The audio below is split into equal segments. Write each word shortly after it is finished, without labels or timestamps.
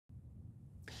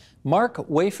Mark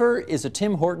Wafer is a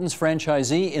Tim Hortons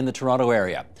franchisee in the Toronto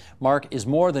area. Mark is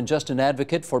more than just an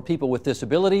advocate for people with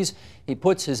disabilities. He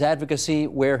puts his advocacy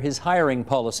where his hiring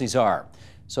policies are.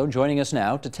 So joining us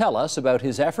now to tell us about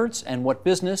his efforts and what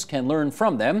business can learn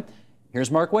from them,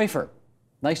 here's Mark Wafer.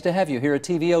 Nice to have you here at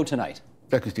TVO tonight.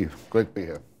 Thank you, Steve. Great to be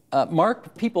here.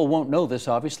 Mark, people won't know this,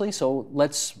 obviously, so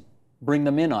let's bring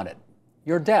them in on it.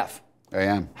 You're deaf. I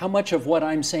am. How much of what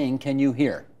I'm saying can you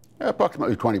hear?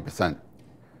 Approximately 20%.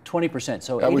 20%,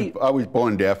 so 80... I was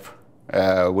born deaf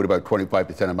with about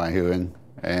 25% of my hearing,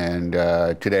 and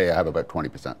today I have about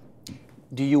 20%.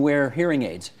 Do you wear hearing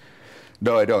aids?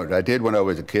 No, I don't. I did when I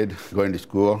was a kid going to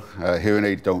school. Hearing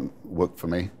aids don't work for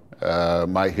me.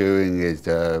 My hearing is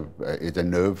a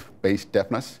nerve-based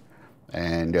deafness,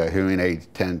 and hearing aids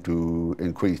tend to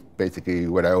increase basically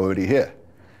what I already hear.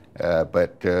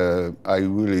 But I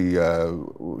really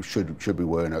should be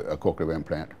wearing a cochlear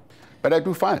implant. But I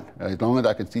do fine. As long as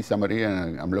I can see somebody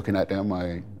and I'm looking at them,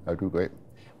 I do great.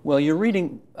 Well, you're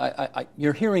reading,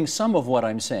 you're hearing some of what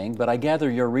I'm saying, but I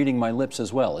gather you're reading my lips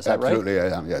as well. Is that right? Absolutely,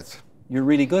 I am, yes. You're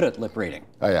really good at lip reading.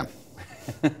 I am.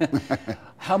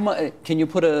 How much, can you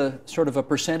put a sort of a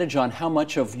percentage on how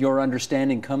much of your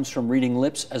understanding comes from reading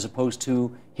lips as opposed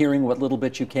to hearing what little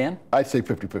bit you can? I'd say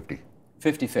 50-50.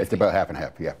 50-50. It's about half and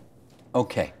half, yeah.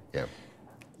 Okay. Yeah.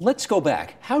 Let's go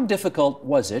back. How difficult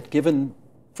was it, given,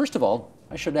 first of all,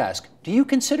 I should ask, do you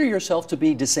consider yourself to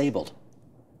be disabled?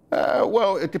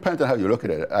 Well, it depends on how you look at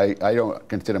it. I don't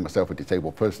consider myself a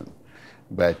disabled person.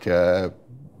 But,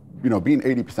 you know, being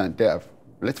 80% deaf,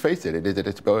 let's face it, it is a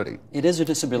disability. It is a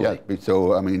disability. Yeah,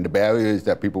 so, I mean, the barriers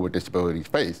that people with disabilities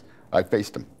face, I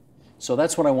faced them. So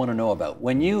that's what I want to know about.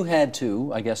 When you had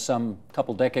to, I guess some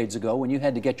couple decades ago, when you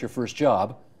had to get your first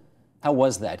job, how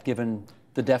was that, given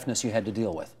the deafness you had to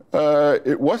deal with?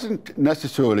 It wasn't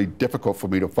necessarily difficult for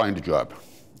me to find a job.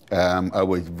 I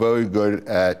was very good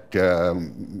at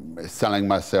selling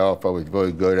myself. I was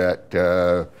very good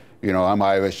at, you know, I'm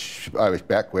Irish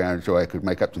background, so I could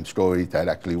make up some stories that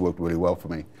actually worked really well for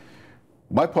me.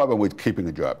 My problem was keeping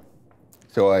a job.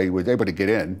 So I was able to get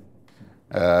in,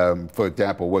 for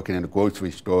example, working in a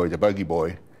grocery store as a buggy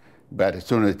boy. But as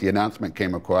soon as the announcement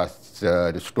came across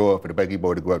the store for the buggy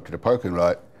boy to go out to the parking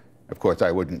lot, of course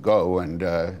I wouldn't go, and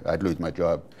I'd lose my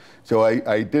job. So I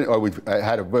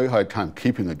had a very hard time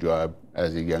keeping a job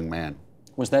as a young man.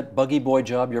 Was that buggy boy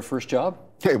job your first job?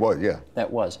 Yeah, it was, yeah. That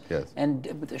was? Yes.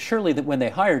 And surely that when they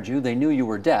hired you, they knew you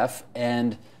were deaf,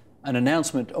 and an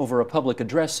announcement over a public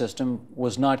address system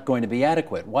was not going to be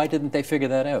adequate. Why didn't they figure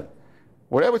that out?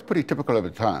 Well, that was pretty typical of the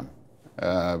time.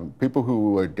 People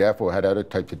who were deaf or had other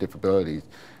types of disabilities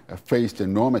faced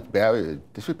enormous barriers.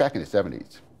 This was back in the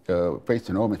 70s. Faced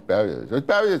enormous barriers. Those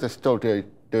barriers are still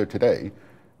there today.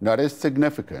 Not as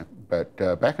significant, but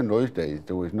back in those days,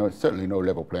 there was certainly no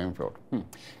level playing field.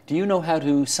 Do you know how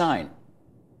to sign?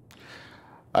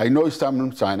 I know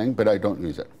some signing, but I don't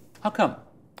use it. How come?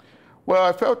 Well,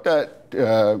 I felt that,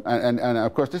 and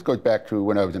of course this goes back to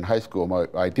when I was in high school.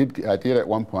 I did at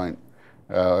one point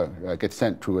get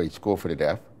sent to a school for the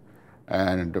deaf,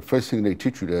 and the first thing they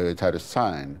teach you there is how to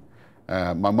sign.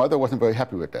 My mother wasn't very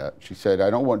happy with that. She said, I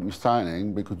don't want you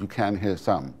signing because you can hear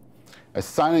some.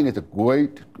 Signing is a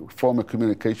great form of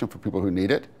communication for people who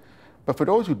need it, but for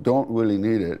those who don't really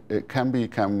need it, it can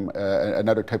become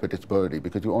another type of disability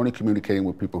because you're only communicating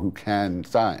with people who can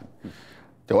sign.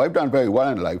 So I've done very well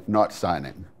in life not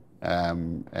signing,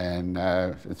 and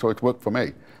so it's worked for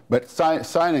me. But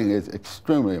signing is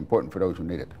extremely important for those who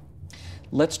need it.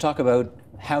 Let's talk about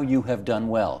how you have done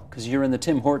well, because you're in the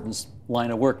Tim Hortons line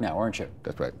of work now, aren't you?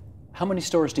 That's right. How many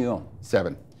stores do you own?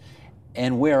 7.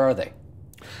 And where are they?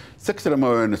 6 of them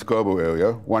are in the Scarborough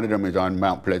area. One of them is on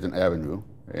Mount Pleasant Avenue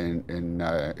in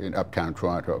uptown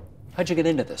Toronto. How'd you get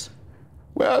into this?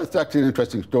 Well, it's actually an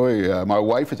interesting story. My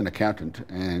wife is an accountant,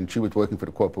 and she was working for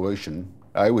the corporation.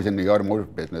 I was in the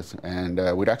automotive business, and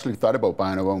we'd actually thought about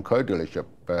buying our own car dealership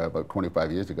about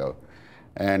 25 years ago.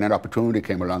 And an opportunity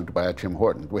came along to buy a Tim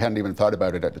Hortons. We hadn't even thought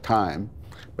about it at the time,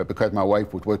 but because my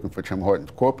wife was working for Tim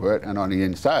Hortons corporate and on the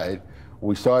inside,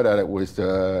 we saw that it was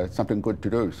something good to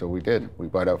do, so we did. We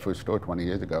bought our first store 20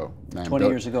 years ago. 20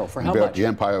 years ago. For how much? Built the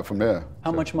empire from there.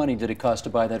 How much money did it cost to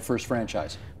buy that first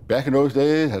franchise? Back in those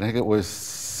days, I think it was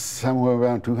somewhere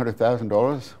around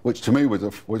 $200,000, which to me was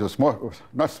a small,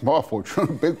 not small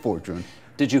fortune, big fortune.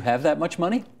 Did you have that much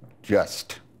money?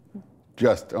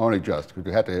 Only just,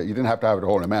 because you didn't have to have the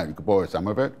whole amount. You could borrow some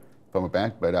of it from a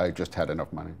bank, but I just had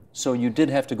enough money. So you did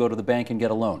have to go to the bank and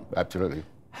get a loan? Absolutely.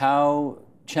 How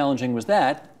challenging was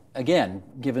that, again,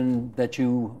 given that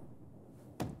you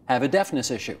have a deafness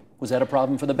issue? Was that a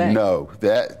problem for the bank? No,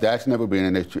 that's never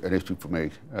been an issue for me.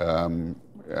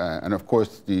 And of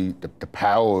course, the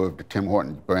power of the Tim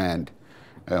Hortons brand.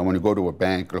 When you go to a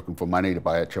bank looking for money to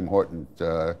buy a Tim Hortons,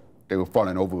 they were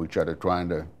falling over each other trying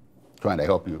to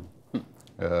help you.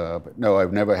 But no,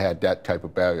 I've never had that type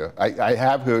of barrier. I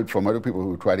have heard from other people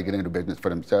who try to get into business for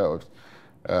themselves,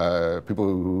 people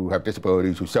who have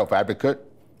disabilities who self-advocate.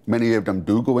 Many of them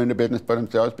do go into business for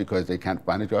themselves because they can't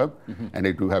find a job, and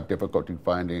they do have difficulty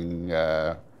finding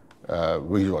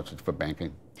resources for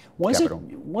banking.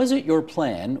 Was it your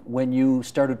plan when you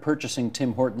started purchasing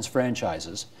Tim Hortons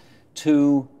franchises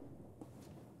to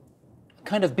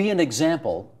kind of be an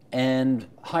example and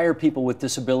hire people with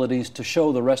disabilities to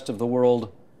show the rest of the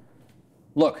world,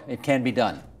 look, it can be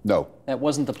done? No. That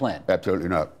wasn't the plan? Absolutely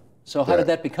not. So how did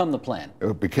that become the plan?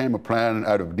 It became a plan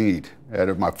out of need, out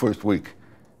of my first week.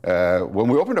 When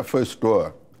we opened our first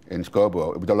store in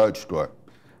Scarborough, it was a large store.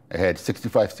 It had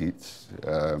 65 seats,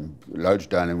 large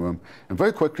dining room, and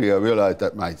very quickly I realized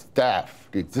that my staff,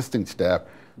 the existing staff,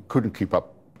 couldn't keep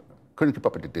up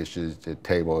with the dishes, the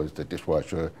tables, the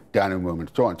dishwasher, dining room, and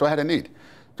so on. So I had a need.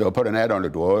 So I put an ad on the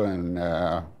door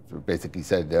and basically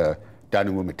said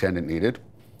dining room attendant needed.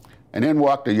 And then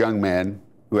walked a young man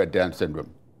who had Down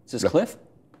syndrome. Is this Cliff?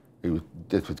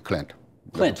 This was Clint.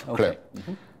 Clint, okay.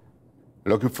 Clint.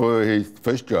 Looking for his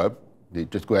first job. He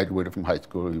just graduated from high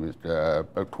school. He was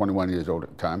about 21 years old at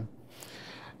the time.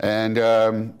 And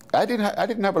I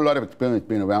didn't have a lot of experience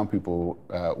being around people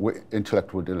with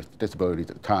intellectual disabilities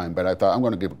at the time, but I thought I'm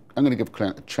going to give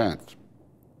Clint a chance.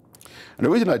 And the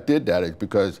reason I did that is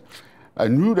because I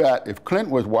knew that if Clint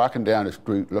was walking down the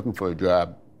street looking for a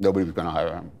job, nobody was going to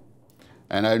hire him.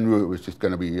 And I knew it was just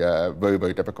going to be very,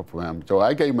 very difficult for him. So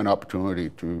I gave him an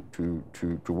opportunity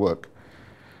to work.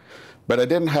 But I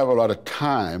didn't have a lot of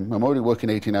time. I'm already working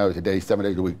 18 hours a day, 7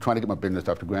 days a week, trying to get my business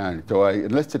off the ground. So I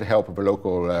enlisted the help of a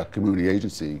local community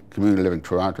agency, Community Living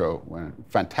Toronto,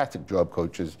 fantastic job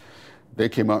coaches. They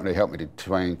came out and they helped me to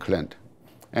train Clint.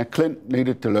 And Clint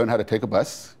needed to learn how to take a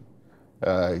bus.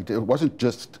 It wasn't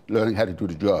just learning how to do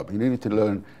the job. He needed to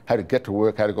learn how to get to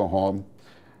work, how to go home.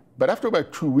 But after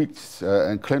about 2 weeks,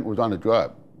 and Clint was on the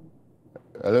job,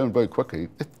 I learned very quickly,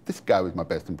 this guy was my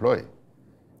best employee.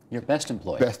 Your best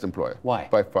employee? Best employee. Why?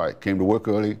 By far. Came to work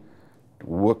early,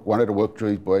 wanted to work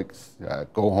through his breaks,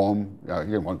 go home. He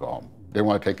didn't want to go home. Didn't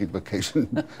want to take his vacation.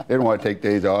 Didn't want to take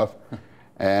days off.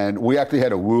 And we actually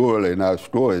had a rule in our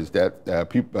stores that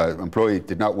employees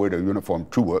did not wear their uniform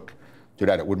to work so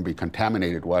that it wouldn't be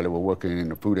contaminated while they were working in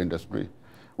the food industry.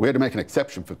 We had to make an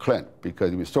exception for Clint because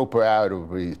he was so proud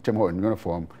of his Tim Hortons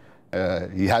uniform.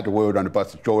 He had to wear it on the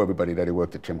bus to show everybody that he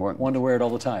worked at Tim Hortons. Wanted to wear it all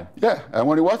the time. Yeah, and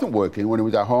when he wasn't working, when he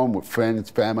was at home with friends,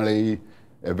 family,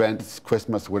 events,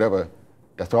 Christmas, whatever,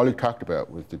 that's all he talked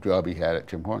about was the job he had at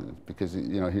Tim Hortons because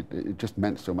it just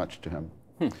meant so much to him.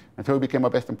 And so he became our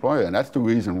best employer, and that's the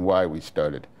reason why we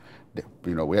started.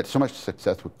 We had so much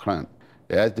success with Clint.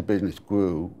 As the business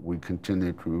grew, we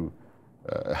continued to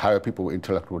hire people with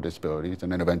intellectual disabilities,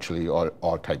 and then eventually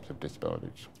all types of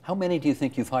disabilities. How many do you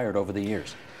think you've hired over the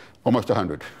years? Almost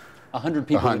 100. 100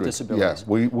 people with disabilities?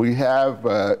 Yeah, we have,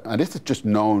 and this is just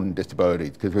known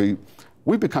disabilities, because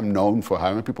we become known for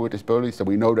hiring people with disabilities, so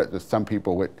we know that there's some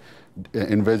people with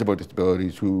invisible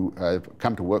disabilities who have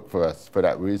come to work for us for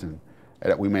that reason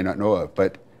that we may not know of.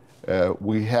 But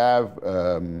we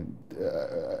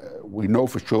know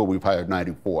for sure we've hired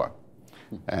 94,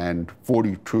 and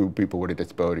 42 people with a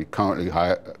disability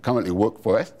currently work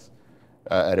for us.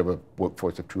 Out of a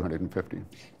workforce of 250.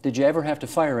 Did you ever have to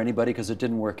fire anybody because it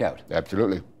didn't work out?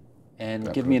 Absolutely.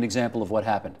 And give me an example of what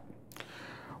happened.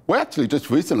 Well, actually, just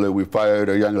recently we fired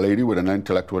a young lady with an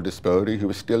intellectual disability who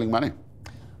was stealing money.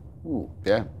 Ooh.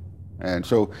 Yeah. And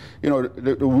so,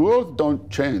 the rules don't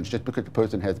change just because the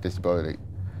person has a disability.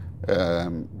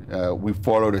 We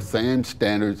follow the same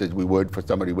standards as we would for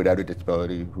somebody without a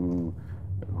disability who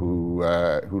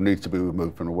needs to be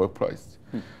removed from the workplace.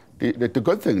 The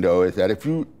good thing, though, is that if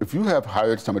you have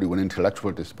hired somebody with an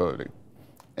intellectual disability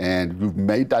and you've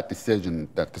made that decision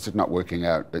that this is not working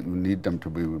out, that you need them to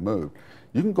be removed,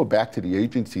 you can go back to the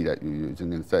agency that you're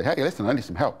using and say, hey, listen, I need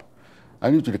some help.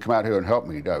 I need you to come out here and help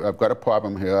me. I've got a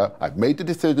problem here. I've made the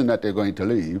decision that they're going to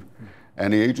leave,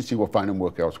 and the agency will find them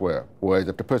work elsewhere. Whereas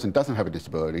if the person doesn't have a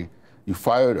disability, you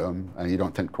fire them and you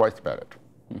don't think twice about it.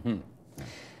 Mm-hmm.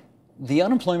 The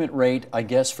unemployment rate, I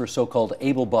guess, for so-called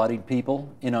able-bodied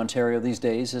people in Ontario these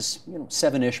days is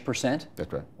 7-ish%.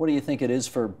 That's right. What do you think it is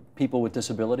for people with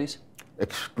disabilities?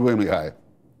 Extremely high,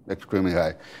 extremely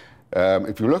high.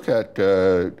 If you look at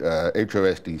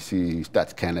HRSDC,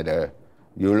 Stats Canada,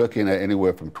 you're looking at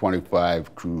anywhere from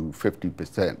 25 to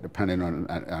 50%, depending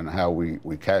on how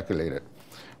we calculate it.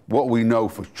 what we know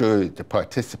for sure is the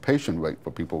participation rate for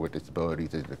people with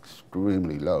disabilities is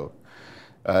extremely low.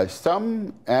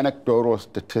 Some anecdotal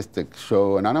statistics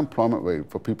show an unemployment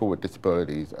rate for people with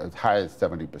disabilities as high as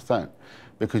 70%,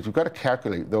 because you've got to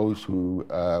calculate those who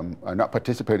are not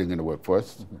participating in the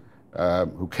workforce,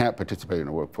 who can't participate in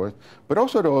the workforce, but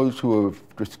also those who have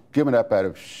just given up out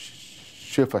of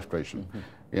sheer frustration.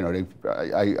 You know,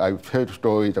 I've heard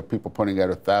stories of people putting out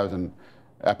 1,000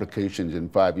 applications in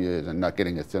 5 years and not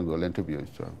getting a single interview.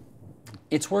 So,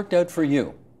 it's worked out for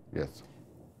you. Yes.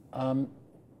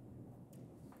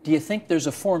 Do you think there's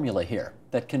a formula here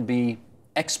that can be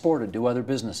exported to other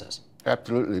businesses?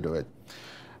 Absolutely do it.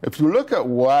 If you look at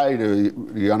why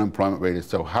the unemployment rate is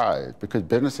so high, it's because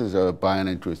businesses are buying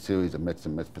into a series of myths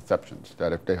and misperceptions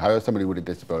that if they hire somebody with a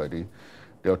disability,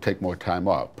 they'll take more time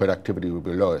off, productivity will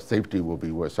be lower, safety will be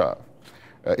worse off,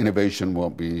 innovation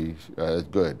won't be as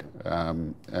good,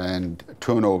 and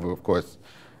turnover, of course,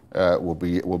 will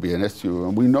be an issue.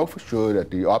 And we know for sure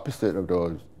that the opposite of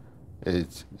those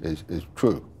is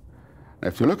true.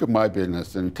 And if you look at my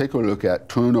business and you take a look at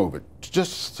turnover,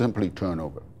 just simply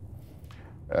turnover,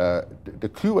 the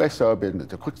QSR business,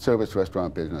 the quick service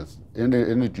restaurant business in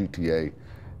the GTA,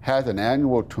 has an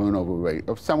annual turnover rate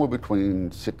of somewhere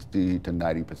between 60 to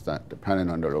 90%,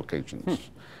 depending on the locations.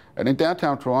 And in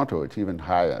downtown Toronto, it's even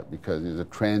higher because there's a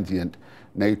transient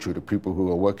nature to people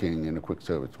who are working in a quick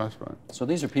service restaurant. So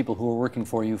these are people who are working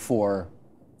for you for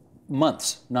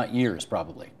months, not years,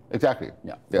 probably. Exactly.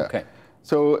 Yeah. Yeah. Okay.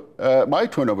 So my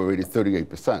turnover rate is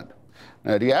 38%.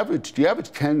 Now the average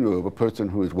tenure of a person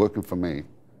who is working for me,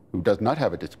 who does not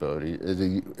have a disability, is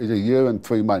a year and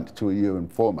 3 months to a year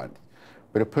and 4 months.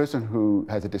 But a person who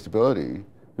has a disability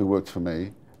who works for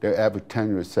me, their average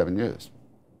tenure is 7 years.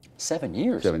 7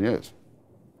 years? 7 years.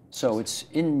 So it's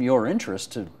in your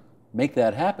interest to make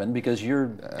that happen because you're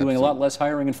doing a lot less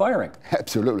hiring and firing.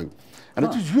 Absolutely. And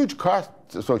there's huge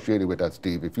costs associated with that,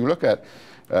 Steve. If you look at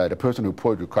the person who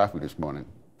poured your coffee this morning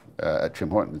at Tim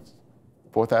Hortons,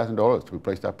 $4,000 to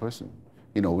replace that person.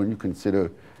 You know, when you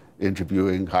consider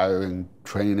interviewing, hiring,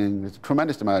 training, there's a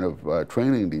tremendous amount of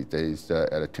training these days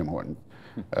at a Tim Hortons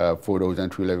for those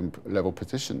entry-level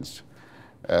positions.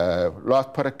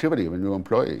 Lost productivity of a new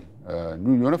employee,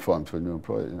 new uniforms for a new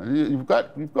employee. You've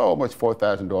got almost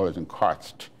 $4,000 in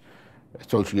cost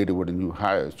associated with a new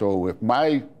hire. So if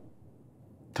my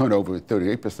turnover is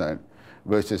 38%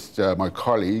 versus my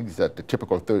colleagues at the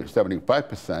typical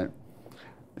 75%,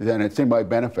 then it's in my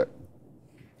benefit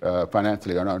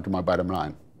financially or not to my bottom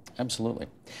line. Absolutely.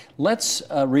 Let's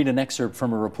read an excerpt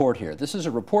from a report here. This is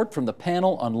a report from the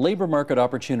Panel on Labor Market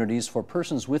Opportunities for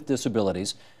Persons with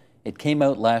Disabilities. It came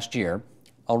out last year.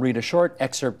 I'll read a short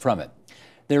excerpt from it.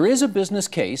 There is a business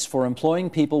case for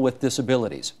employing people with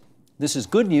disabilities. This is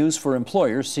good news for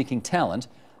employers seeking talent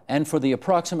and for the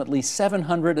approximately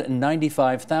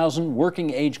 795,000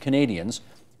 working-age Canadians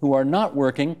who are not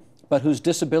working but whose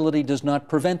disability does not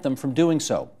prevent them from doing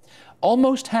so.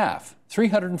 Almost half,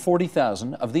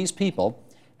 340,000 of these people,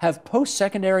 have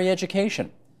post-secondary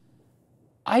education.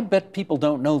 I bet people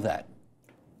don't know that.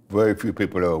 Very few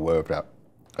people are aware of that.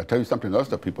 I'll tell you something else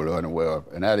that people are unaware of,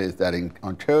 and that is that in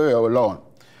Ontario alone,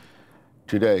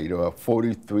 today there are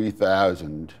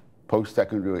 43,000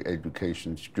 post-secondary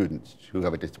education students who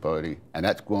have a disability, and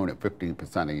that's grown at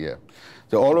 15% a year.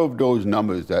 So all of those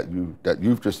numbers that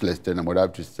you've just listed and what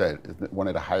I've just said is one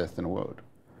of the highest in the world.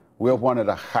 We're one of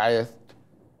the highest,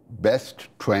 best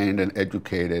trained and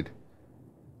educated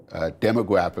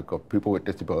demographic of people with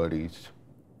disabilities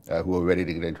who are ready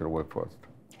to get into the workforce.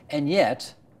 And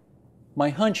yet, my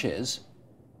hunch is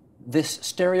this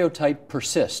stereotype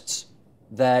persists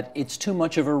that it's too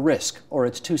much of a risk or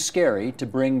it's too scary to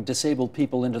bring disabled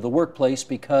people into the workplace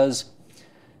because,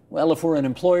 well, if we're an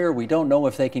employer, we don't know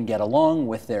if they can get along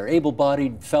with their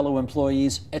able-bodied fellow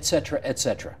employees, et cetera, et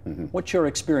cetera. What's your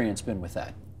experience been with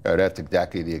that? That's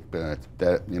exactly the experience.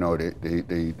 That, you know,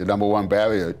 the number one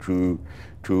barrier to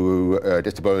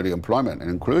disability employment and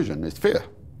inclusion is fear.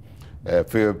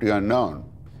 Fear of the unknown.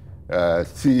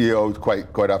 CEOs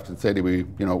quite often say to me,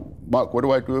 you know, Mark, what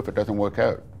do I do if it doesn't work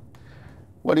out?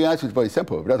 Well, the answer is very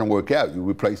simple. If it doesn't work out, you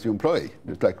replace the employee,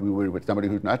 just like we would with somebody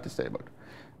who's not disabled.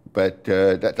 But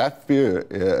that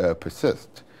fear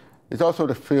persists. There's also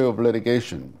the fear of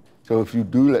litigation. So if you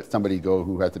do let somebody go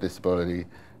who has a disability,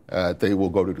 they will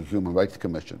go to the Human Rights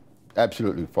Commission.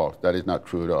 Absolutely false. That is not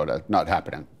true at all. That's not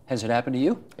happening. Has it happened to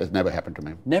you? It's never happened to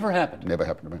me. Never happened? Never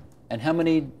happened to me. And how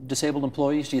many disabled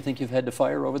employees do you think you've had to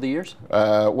fire over the years?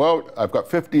 Well, I've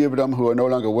got 50 of them who are no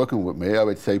longer working with me. I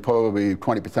would say probably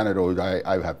 20% of those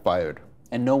I have fired.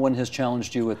 And no one has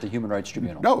challenged you at the Human Rights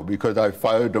Tribunal? No, because I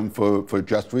fired them for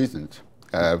just reasons.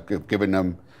 I've given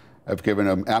them I've given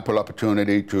them ample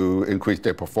opportunity to increase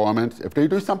their performance. If they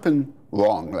do something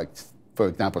wrong, like, for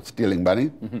example, stealing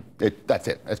money, that's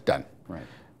it, it's done. Right.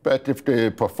 But if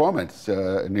the performance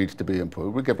needs to be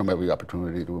improved, we give them every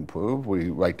opportunity to improve. We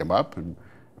write them up, and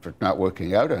if it's not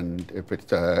working out, and if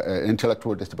it's an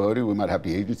intellectual disability, we might have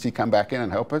the agency come back in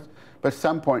and help us. But at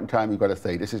some point in time, you've got to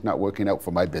say, this is not working out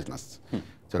for my business.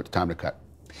 So it's time to cut.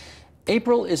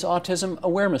 April is Autism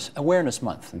Awareness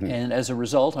Month, and as a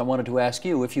result, I wanted to ask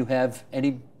you if you have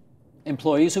any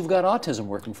employees who've got autism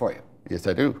working for you. Yes,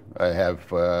 I do. I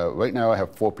have, right now I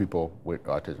have 4 people with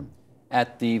autism.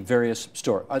 At the various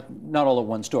stores, not all at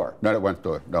one store? Not at one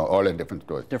store, no, all in different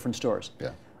stores. Different stores?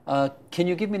 Yeah. Can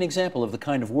you give me an example of the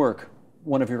kind of work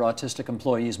one of your autistic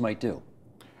employees might do?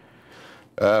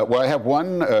 Well, I have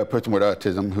one person with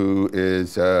autism who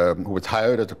was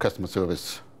hired as a customer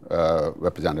service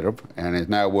representative and is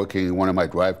now working in one of my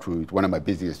drive-thrus, one of my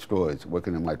busiest stores,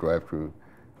 working in my drive-thru.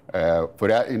 For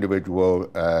that individual,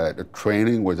 the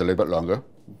training was a little bit longer.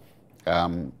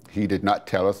 He did not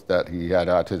tell us that he had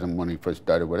autism when he first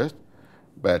started with us,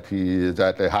 but he is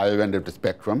at the higher end of the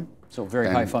spectrum. So very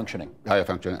high functioning. High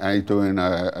functioning, and he's doing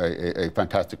a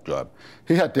fantastic job.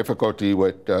 He had difficulty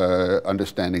with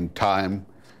understanding time,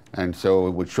 and so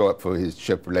would show up for his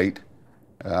shift late.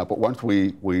 But once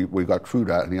we got through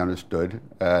that and he understood,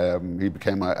 he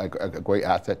became a great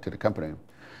asset to the company.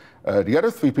 The other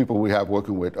 3 people we have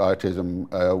working with autism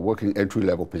working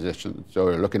entry-level positions. So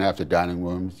they're looking after dining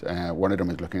rooms, and one of them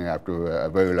is looking after a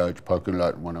very large parking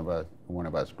lot in one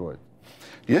of our stores.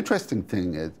 The interesting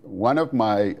thing is, one of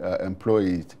my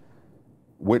employees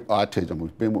with autism,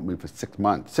 who's been with me for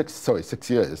 6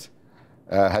 years,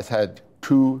 has had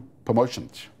 2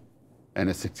 promotions in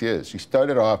the 6 years. She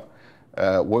started off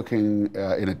working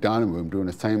in a dining room doing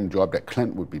the same job that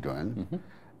Clint would be doing.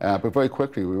 But very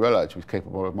quickly we realized she was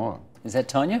capable of more. Is that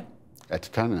Tanya? That's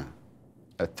Tanya.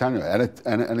 That's Tanya.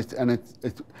 And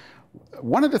it's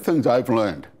one of the things I've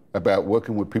learned about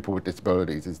working with people with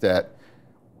disabilities is that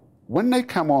when they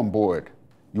come on board,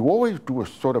 you always do a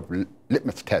sort of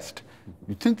litmus test.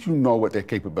 You think you know what their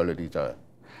capabilities are.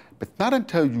 But it's not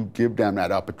until you give them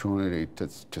that opportunity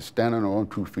to stand on their own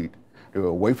 2 feet. They're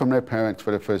away from their parents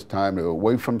for the first time. They're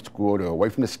away from school. They're away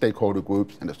from the stakeholder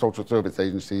groups and the social service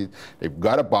agencies. They've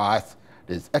got a boss.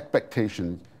 There's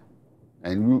expectations.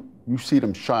 And you see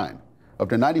them shine. Of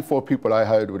the 94 people I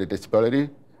hired with a disability,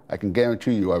 I can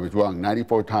guarantee you I was wrong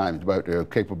 94 times about their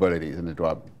capabilities in the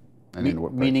job and in the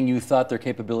workplace. Meaning you thought their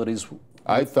capabilities...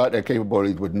 I thought their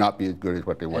capabilities would not be as good as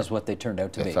what they were. As what they turned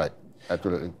out to be. That's right.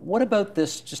 Absolutely. What about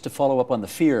this, just to follow up on the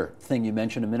fear thing you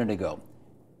mentioned a minute ago?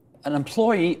 An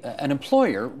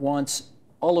employer wants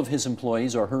all of his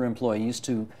employees or her employees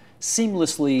to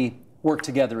seamlessly work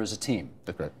together as a team.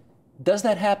 That's right. Does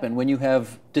that happen when you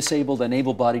have disabled and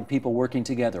able-bodied people working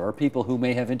together, or people who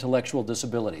may have intellectual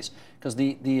disabilities? Because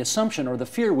the assumption or the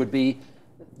fear would be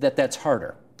that that's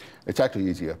harder. It's actually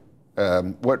easier.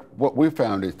 What we've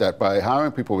found is that by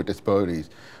hiring people with disabilities,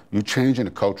 you're changing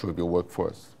the culture of your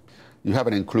workforce. You have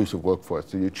an inclusive workforce.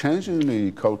 So you're changing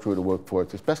the culture of the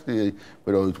workforce, especially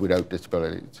for those without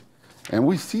disabilities. And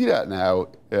we see that now.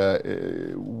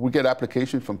 We get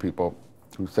applications from people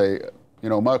who say, you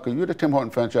know, Mark, are you the Tim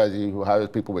Hortons franchisee who hires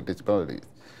people with disabilities?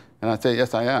 And I say,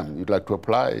 yes, I am. You'd like to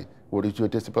apply. What is your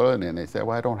disability? And they say,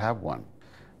 well, I don't have one.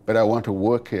 But I want to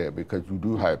work here because you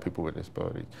do hire people with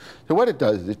disabilities. So what it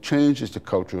does is it changes the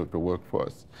culture of the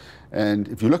workforce. And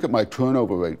if you look at my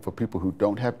turnover rate for people who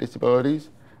don't have disabilities,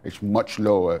 it's much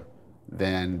lower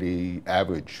than the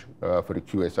average for the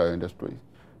QSR industry.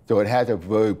 So it has a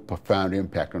very profound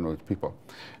impact on those people.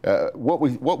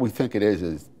 What we think it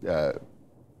is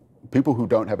people who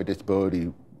don't have a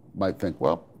disability might think,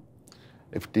 well,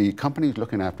 if the company's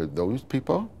looking after those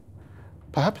people,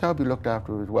 perhaps I'll be looked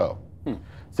after as well.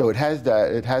 So it has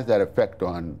that effect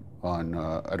on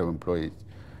other employees.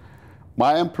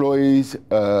 My employees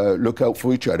look out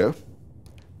for each other,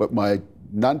 but my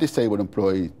non-disabled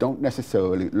employees don't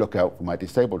necessarily look out for my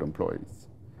disabled employees.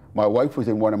 My wife was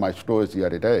in one of my stores the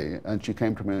other day, and she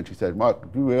came to me and she said,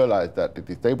 Mark, do you realize that the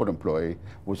disabled employee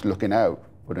was looking out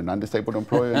for the non-disabled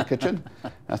employee in the kitchen?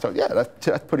 And I thought, yeah,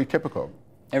 that's pretty typical.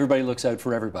 Everybody looks out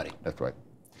for everybody. That's right.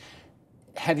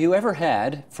 Have you ever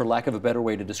had, for lack of a better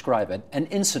way to describe it, an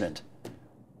incident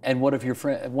in one of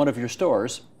your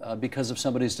stores because of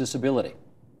somebody's disability?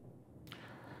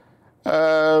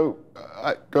 There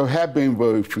have been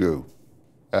very few.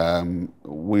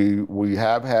 We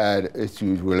have had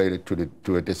issues related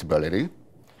to a disability,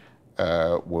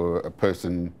 where a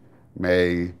person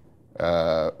may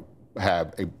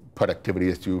have a productivity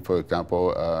issue, for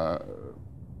example,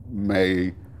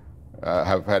 may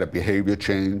have had a behavior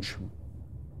change,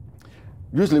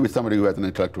 usually with somebody who has an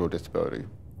intellectual disability.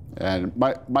 And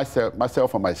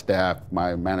myself and my staff,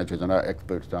 my managers, are not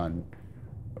experts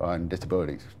on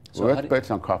disabilities. So we're experts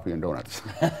on coffee and donuts.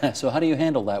 So how do you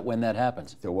handle that when that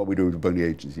happens? So what we do is bring the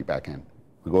agency back in.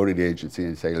 We go to the agency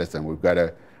and say, listen, we've got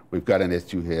an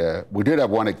issue here. We did have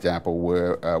one example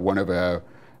where one of our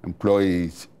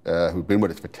employees, who'd been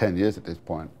with us for 10 years at this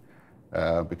point,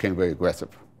 became very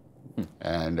aggressive.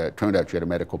 And it turned out she had a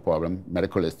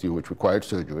medical issue which required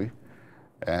surgery.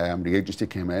 The agency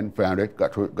came in, found it,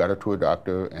 got her to a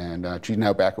doctor, and she's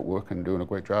now back at work and doing a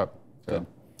great job. So. Good.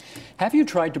 Have you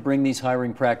tried to bring these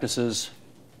hiring practices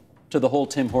to the whole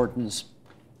Tim Hortons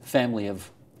family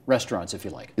of restaurants, if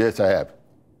you like? Yes, I have.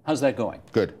 How's that going?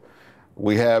 Good.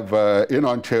 We have, in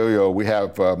Ontario, we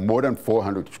have more than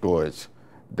 400 stores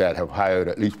that have hired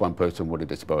at least one person with a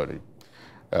disability.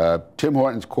 Tim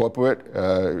Hortons Corporate,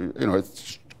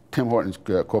 Tim Hortons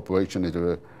Corporation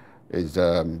is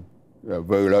a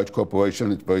very large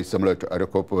corporation. It's very similar to other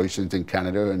corporations in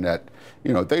Canada in that,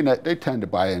 they tend to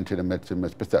buy into the myths and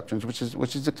misperceptions,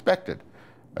 which is expected.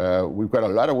 We've got a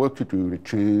lot of work to do to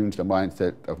change the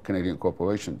mindset of Canadian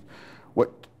corporations.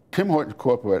 What Tim Hortons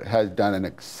Corporate has done an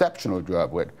exceptional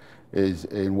job with is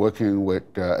in working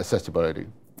with accessibility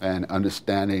and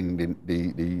understanding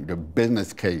the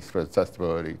business case for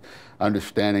accessibility,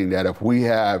 understanding that if we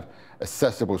have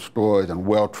accessible stores and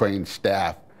well-trained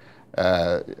staff,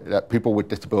 that people with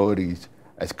disabilities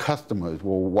as customers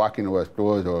will walk into our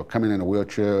stores or come in a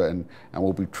wheelchair and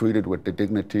will be treated with the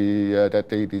dignity that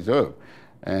they deserve.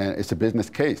 And it's a business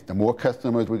case. The more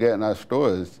customers we get in our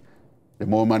stores, the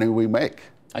more money we make.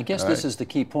 I guess this is the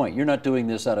key point. You're not doing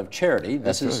this out of charity.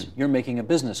 You're making a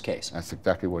business case. That's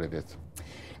exactly what it is.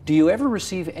 Do you ever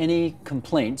receive any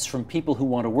complaints from people who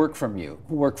want to work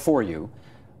for you,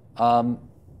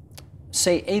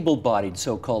 say able-bodied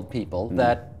so-called people,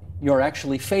 that you're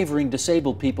actually favoring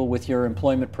disabled people with your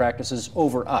employment practices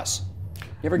over us?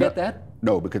 You ever get that?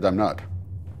 No, because I'm not.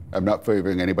 I'm not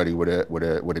favoring anybody with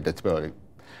a disability.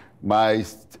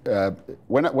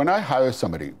 When I hire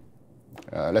somebody,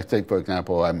 let's say, for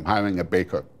example, I'm hiring a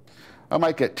baker, I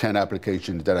might get 10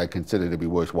 applications that I consider to be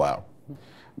worthwhile.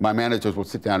 My managers will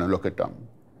sit down and look at them.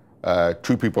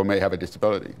 2 people may have a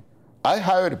disability. I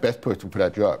hire the best person for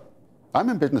that job. I'm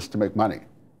in business to make money.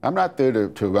 I'm not there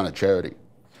to run a charity.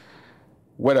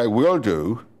 What I will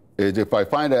do is if I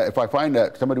find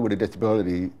that somebody with a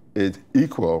disability is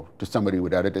equal to somebody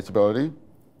without a disability,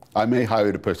 I may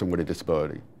hire the person with a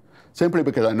disability, simply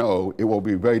because I know it will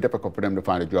be very difficult for them to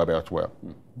find a job elsewhere,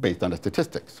 based on the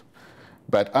statistics.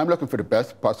 But I'm looking for the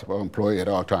best possible employee at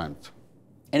all times.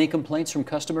 Any complaints from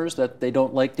customers that they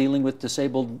don't like dealing with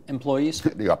disabled employees?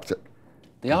 The opposite.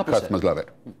 The opposite? Customers love it.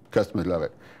 Customers love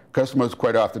it. Customers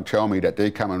quite often tell me that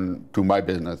they come into my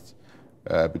business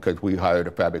because we hire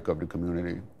the fabric of the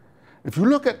community. If you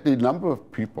look at the number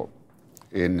of people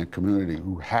in the community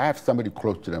who have somebody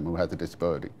close to them who has a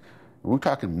disability, we're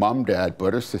talking mom, dad,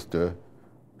 brother, sister,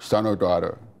 son or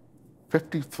daughter.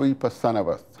 53% of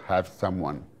us have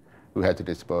someone who has a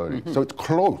disability. So it's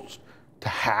close to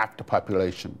half the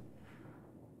population.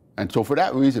 And so for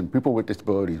that reason, people with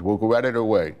disabilities will go out of their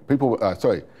way,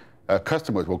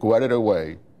 customers will go out of their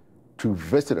way to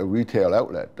visit a retail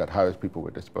outlet that hires people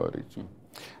with disabilities.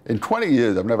 In 20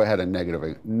 years, I've never had a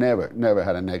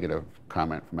negative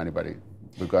comment from anybody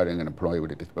regarding an employee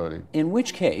with a disability. In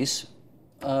which case,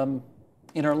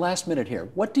 in our last minute here,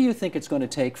 what do you think it's going to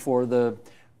take for the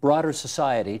broader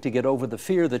society to get over the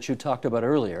fear that you talked about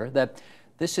earlier, that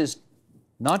this is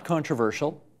not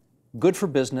controversial, good for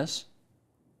business,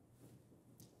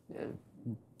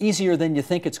 easier than you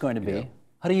think it's going to be? Yeah.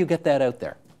 How do you get that out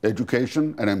there?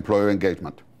 Education and employer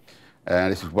engagement.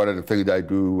 And this is one of the things I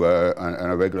do on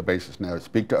a regular basis now.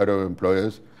 Speak to other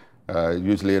employers,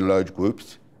 usually in large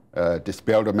groups,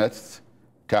 dispel the myths,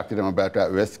 talk to them about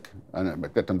that risk, and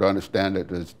get them to understand that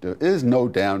there is no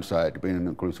downside to being an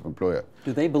inclusive employer.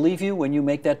 Do they believe you when you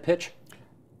make that pitch?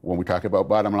 When we talk about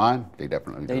bottom line, they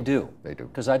definitely do. They do? They do.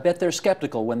 Because I bet they're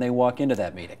skeptical when they walk into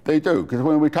that meeting. They do, because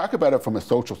when we talk about it from a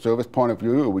social service point of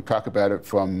view, or we talk about it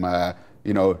from,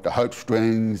 the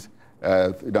heartstrings,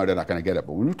 no, they're not going to get it.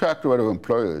 But when you talk to other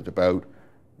employers about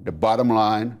the bottom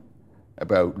line,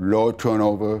 about lower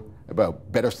turnover,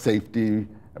 about better safety,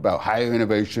 about higher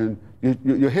innovation,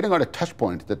 you're hitting on the touch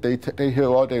points that they hear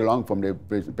all day long from their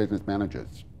business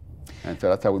managers. And so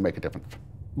that's how we make a difference.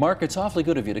 Mark, it's awfully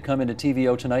good of you to come into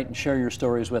TVO tonight and share your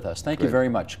stories with us. Thank you very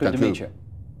much. Good to meet you.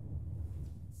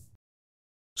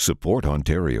 Support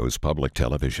Ontario's public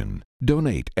television.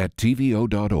 Donate at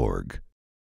tvo.org.